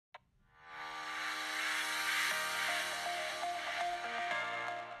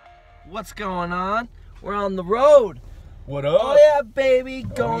What's going on? We're on the road. What up? Oh yeah, baby.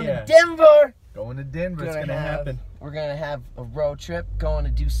 Going to Denver. Going to Denver. It's gonna happen. We're gonna have a road trip. Going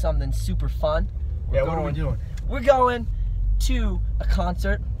to do something super fun. What are we doing? We're going to a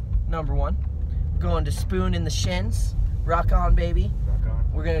concert. Number one. Going to Spoon in the Shins. Rock on, baby. Rock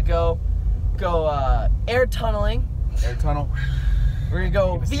on. We're gonna go air tunneling. Air tunnel. We're gonna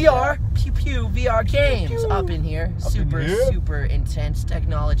go VR, pew pew VR games pew. up in here. Super intense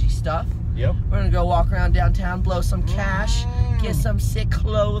technology stuff. Yep. We're gonna go walk around downtown, blow some cash, get some sick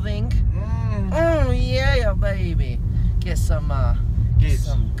clothing. Oh yeah, baby. Get some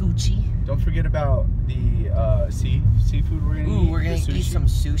Gucci. Don't forget about the seafood we're gonna eat. Ooh, we're gonna eat some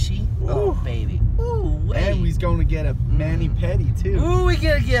sushi. Ooh. Oh baby. Ooh, wait. And we's gonna get a mani-pedi too. Ooh, we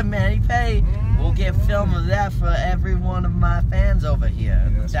gonna get mani-pedi. We'll get film of that for every one of my fans over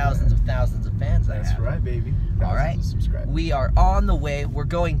here. Thousands of fans I have. That's right, baby. All right. We are on the way. We're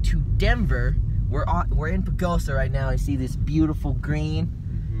going to Denver. We're in Pagosa right now. I see this beautiful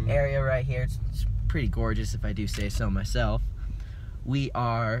green area right here. It's pretty gorgeous, if I do say so myself. We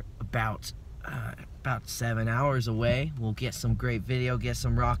are about 7 hours away. We'll get some great video, get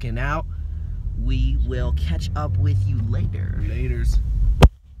some rocking out. We will catch up with you later. Laters.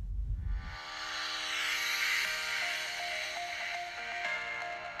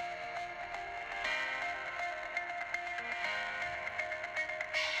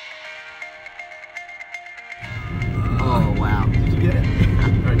 Oh wow. Did you get it?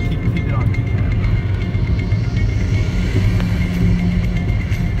 Alright, keep it on. Keep it on.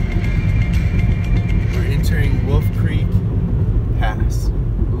 We're entering Wolf Creek Pass.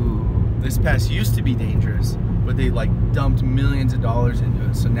 Ooh. This pass used to be dangerous, but they like dumped millions of dollars into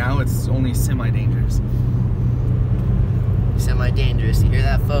it, so now it's only semi-dangerous. Semi-dangerous. You hear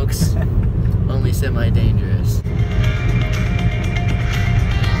that, folks? Only semi-dangerous.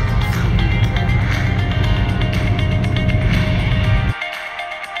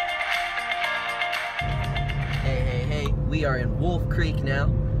 Hey, we are in Wolf Creek now,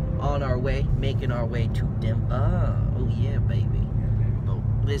 on our way, making our way to Denver. Oh yeah, baby. Oh,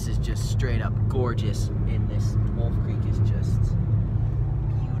 this is just straight up gorgeous in this. Wolf Creek is just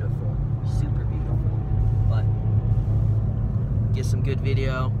beautiful, super beautiful. But get some good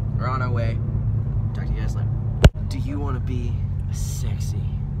video. We're on our way. Talk to you guys later. Do you want to be a sexy,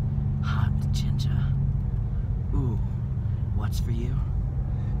 hot ginger? Ooh, what's for you?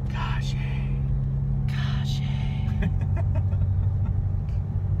 Gosh,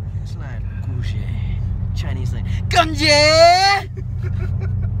 It's like gouge. Chinese like ganje.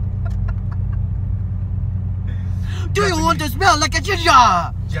 Do you want to smell like a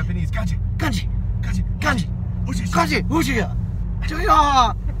ginger? Japanese, kanji. Do you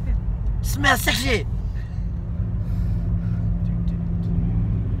smell sexy?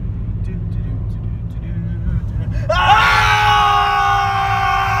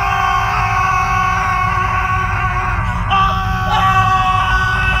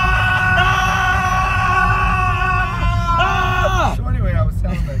 So anyway, I was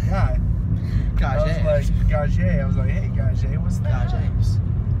telling that guy. Gage. I was like, hey, Gage, what's that? Gage.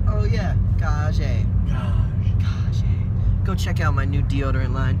 Oh yeah, Gage. Go check out my new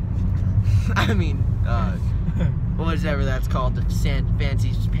deodorant line. I mean, whatever that's called, the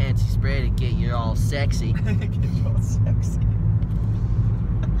fancy pantsy spray to get you all sexy. Get you all sexy.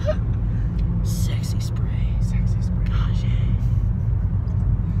 Sexy spray. Sexy spray. Gosh,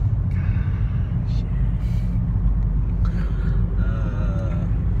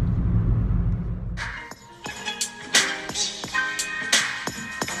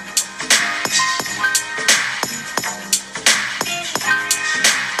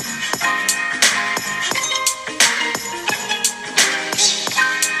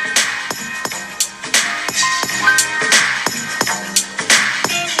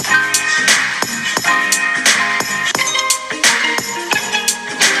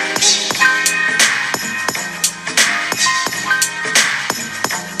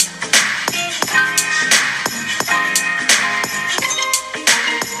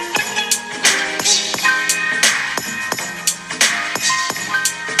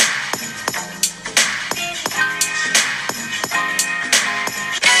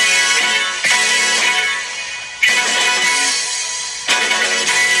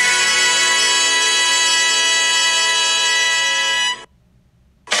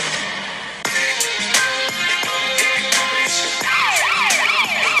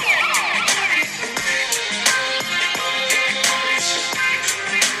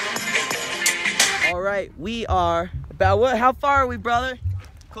 We are about what? How far are we, brother?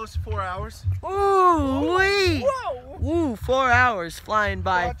 close to 4 hours. Ooh, wee! Whoa! Ooh, 4 hours flying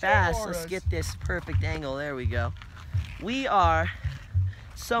by Watch fast. out, Let's Horace. get this perfect angle. There we go. We are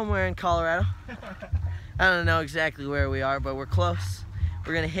somewhere in Colorado. I don't know exactly where we are, but we're close.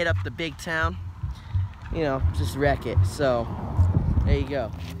 We're gonna hit up the big town. You know, just wreck it. So, there you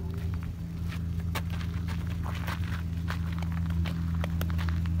go.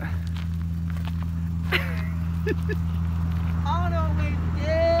 On our way to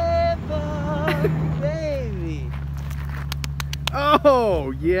Denver, baby.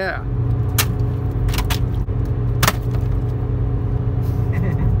 Oh, yeah.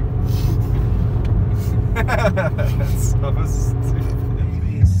 That's so stupid.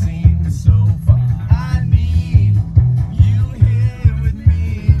 It seems so far. I need you here with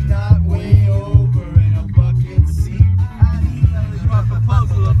me, not way over in a bucket seat. I need my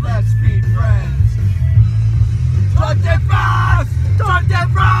proposal of let's be friends. Tour de France! Tour de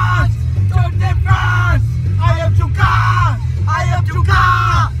France! Tour de France! I am Tuka! I am Tuka!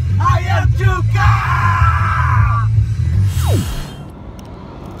 I am Tuka!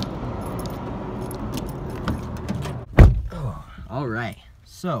 All right,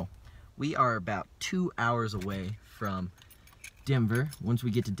 so we are about 2 hours away from Denver. Once we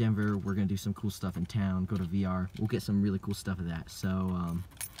get to Denver, we're gonna do some cool stuff in town, go to VR. We'll get some really cool stuff of that. So,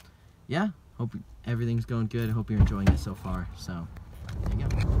 yeah, hope everything's going good. I hope you're enjoying it so far. So, there you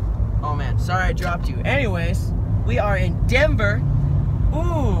go. Oh man, sorry I dropped you. Anyways, we are in Denver. Ooh.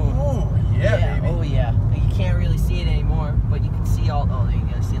 Oh, yeah, baby. Oh yeah. You can't really see it anymore, but you can see all. Oh, there you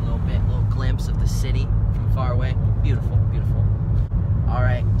go. See a little glimpse of the city from far away. Beautiful, beautiful. All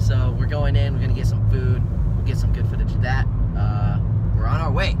right, so we're going in. We're gonna get some food. We'll get some good footage of that. We're on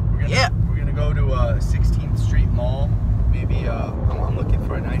our way. We're gonna go to 16th Street Mall. Maybe I'm looking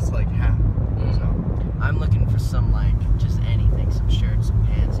for a nice like hat. So I'm looking for some like just anything, some shirts, some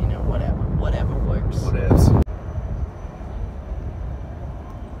pants, you know, whatever works. whatevs.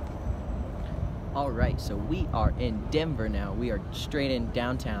 All right, so we are in Denver now. We are straight in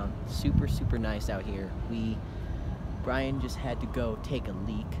downtown. Super, super nice out here. Brian just had to go take a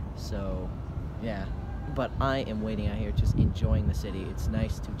leak, so yeah. But I am waiting out here, just enjoying the city. It's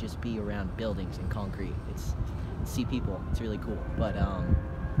nice to just be around buildings and concrete. See people. It's really cool. But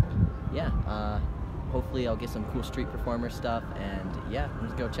yeah. Hopefully I'll get some cool street performer stuff, and yeah,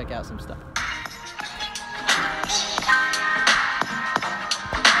 let's go check out some stuff.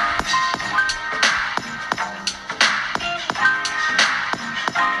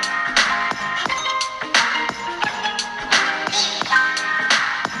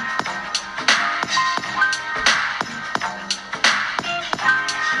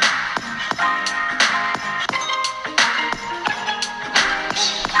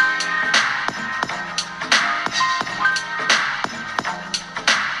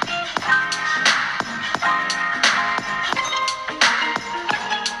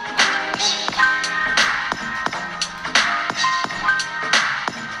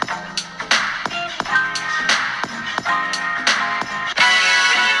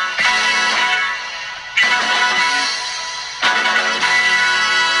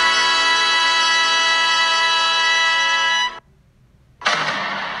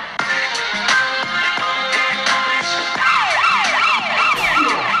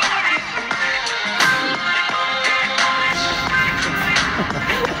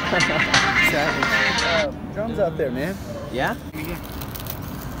 Drums out there, man. Yeah?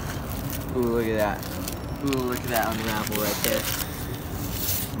 Ooh, look at that. Ooh, look at that unravel right there.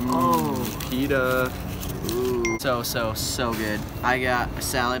 Oh, Pita. ooh. So good. I got a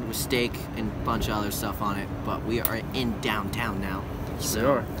salad with steak and a bunch of other stuff on it, but we are in downtown now.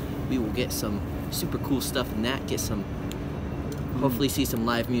 So we will get some super cool stuff in that, hopefully see some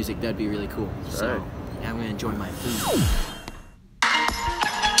live music. That'd be really cool. So right. yeah, I'm gonna enjoy my food.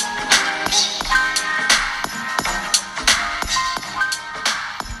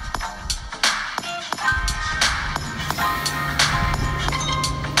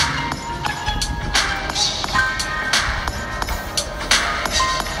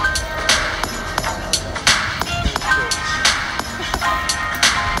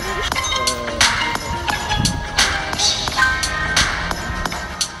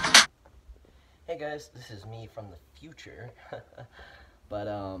 Hey guys, this is me from the future. But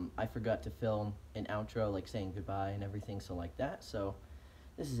I forgot to film an outro, like saying goodbye and everything, so like that. So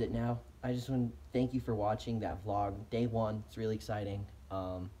this is it now. I just want to thank you for watching that vlog, day 1. It's really exciting.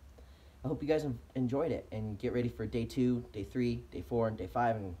 I hope you guys have enjoyed it, and get ready for day 2, day 3, day 4, and day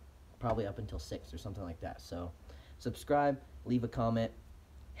 5, and probably up until 6 or something like that. So subscribe, leave a comment,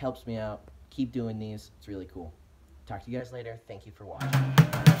 helps me out. Keep doing these. It's really cool. Talk to you guys later. Thank you for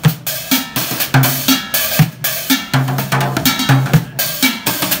watching.